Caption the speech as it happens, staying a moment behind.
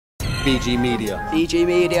BGMedia.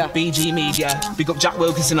 BGMedia. BGMedia. Big up Jack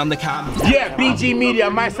Wilkinson on the cam. Yeah,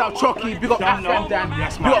 BGMedia, myself Chucky, big up Afghan,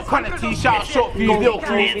 big up Connect, shout out Short View, Little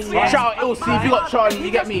Crew, shout out LC, big up Charlie,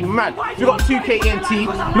 you get me, man. Big up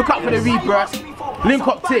 2KNT, look out for the rebirth, link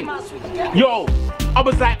up ting. Yo, I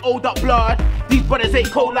was like, hold up blood, these brothers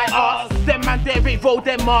ain't cold like us. Them man there ain't roll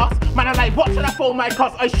them masks. Man, I like, watch when I phone my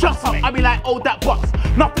cuz, I shut up, I be like, hold that box.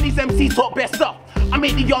 Not for these MCs talk best stuff. I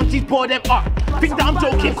make the young G's pour them up. Think that I'm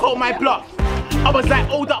joking, call my bluff. I was like,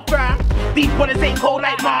 hold up fam, these brothers ain't cold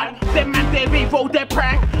like man. Them man there ain't roll their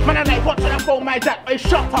prank. Man, I like, watch when I phone my dad, I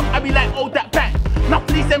shut up, I be like, hold that bang. Not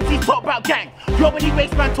for these MCs talk about gang. Yo, when he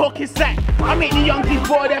waste man talking slang. I make the young G's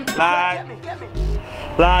pour them.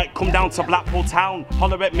 Like, come down to Blackpool town,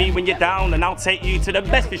 holler at me when you're down, and I'll take you to the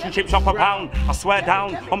best fish and chip shop around. I swear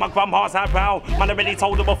down on my grandma's eyebrow. Man, I already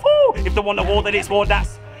told her before, if they want a war, then it's war,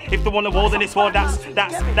 that's. If they want a war, then it's war, that's.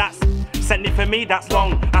 Send it for me, that's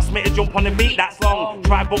long. Ask me to jump on the beat, that's long.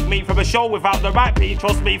 Try book me for a show without the right beat.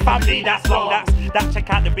 Trust me, family, that's long. That's check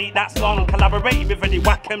out the beat, that's long. Collaborate with any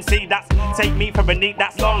whack MC, that's take me for a neat,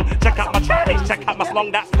 that's long. Check out my tracks, check out my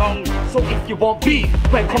slong, that's long. So if you want beef,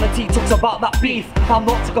 when Connect talks about that beef, I'm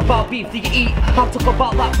not talking about beef that you eat. I'm talking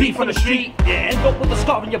about that beef on the street. End up with a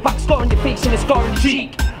scar on your back, scar on your face, and a scar on your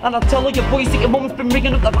cheek. And I'll tell all your boys that your mum's been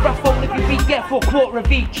ringing up the breath phone if you beat, yeah, for a quarter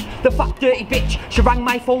of each. The fat dirty bitch, she rang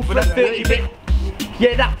my phone for a 30 bit.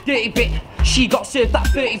 Yeah, that dirty bit, she got served that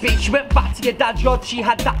 30 bit. She went back to your dad's yard, she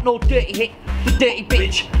had that no dirty hit. The dirty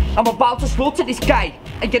bitch, I'm about to slaughter this guy.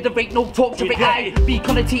 And get the rate, no talk to it high. Be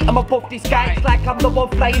Connect, I'm above this guy. It's like I'm the one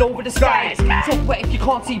flying over the sky. So what if you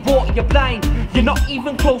can't see water, you're blind. You're not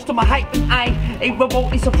even close to my height, and I ain't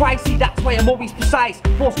remotely surprised. See, that's why I'm always precise.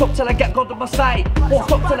 Won't stop till I get God on my side. Won't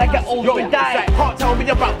stop till I get older and die. Like, can't tell me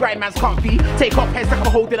about grind man's comfy. Take off heads like a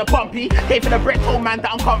holding a bumpy. Take for the bread, told man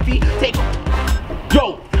that I'm comfy. Take off.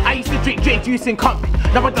 Yo, I used to drink juice in comfy.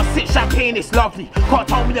 Now I just sip champagne, it's lovely. Can't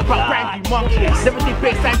tell me about grind, you monkey. Never did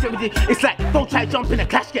baseline, never did. It's like, don't try jump in a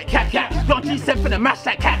clash, get cat. Young G sent for the mash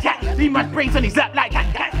like cat. Leave my brains on his lap like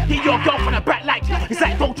cat. Hit your girl from the back like cat. It's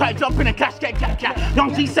like, don't try jump in a clash, get cat.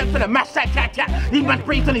 Young G sent for the mash like cat. Leave my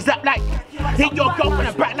brains on his lap like hit your girl from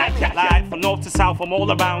the back like cat. Like, from north to south, I'm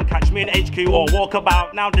all around. Catch me in HQ or walk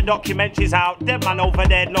about. Now the documentary's out. Dead man over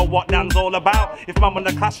there know what Dan's all about. If man on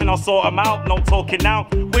the clash and I'll sort him out. No talking now.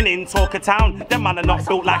 Winning, talk a town. Them man are not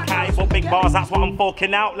built like I, but big bars, that's what I'm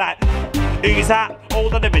forking out like. Who's that?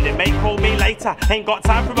 Hold on a minute, mate, call me later. Ain't got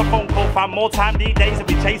time for a phone call, fam. More time these days, I'll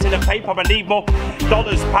be chasing the paper. I need more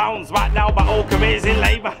dollars, pounds right now, my whole career's in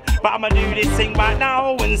labour. But I'ma do this thing right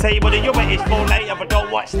now and say, well, you're waiting for later, but don't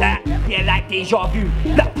watch that. Yeah, like deja vu.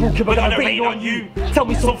 That brook, we're gonna rain on you. Tell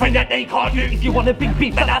me something that they can't do. If you want a big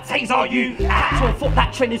beef, then I'll taser you. So I thought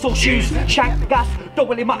that trend is all shoes. Shank gas, don't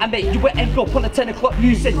really matter, mate. You will end up on the 10 o'clock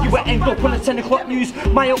news. And you will end up on the 10 o'clock news.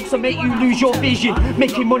 My oaks will make you lose your vision.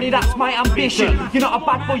 Making money, that's my ambition. You're not a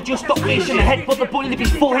bad boy, just stop fishing. The head for the boy, leave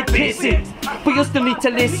his forehead piercing. But you still need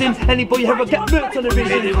to listen. Any boy here will get murked on the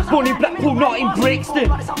vision. Born in Blackpool, not in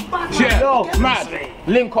Brixton. Yeah, man.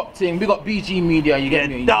 Link up team, we got BGMedia, you get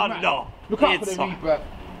me? No. Look out for the rebirth.